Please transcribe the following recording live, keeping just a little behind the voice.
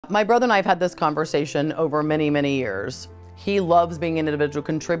My brother and I have had this conversation over many, many years. He loves being an individual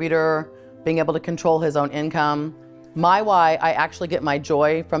contributor, being able to control his own income. My why, I actually get my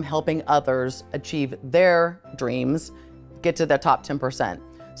joy from helping others achieve their dreams, get to the top 10%.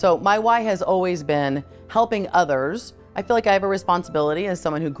 So my why has always been helping others. I feel like I have a responsibility as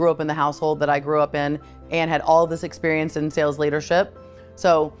someone who grew up in the household that I grew up in and had all this experience in sales leadership.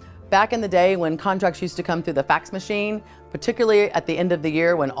 So back in the day when contracts used to come through the fax machine, particularly at the end of the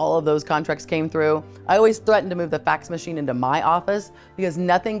year when all of those contracts came through, I always threatened to move the fax machine into my office because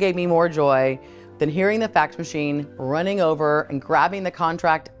nothing gave me more joy than hearing the fax machine, running over and grabbing the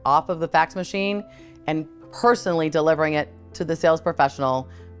contract off of the fax machine and personally delivering it to the sales professional,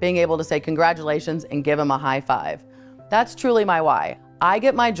 being able to say congratulations and give them a high five. That's truly my why. I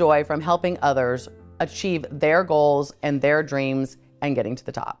get my joy from helping others achieve their goals and their dreams and getting to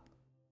the top.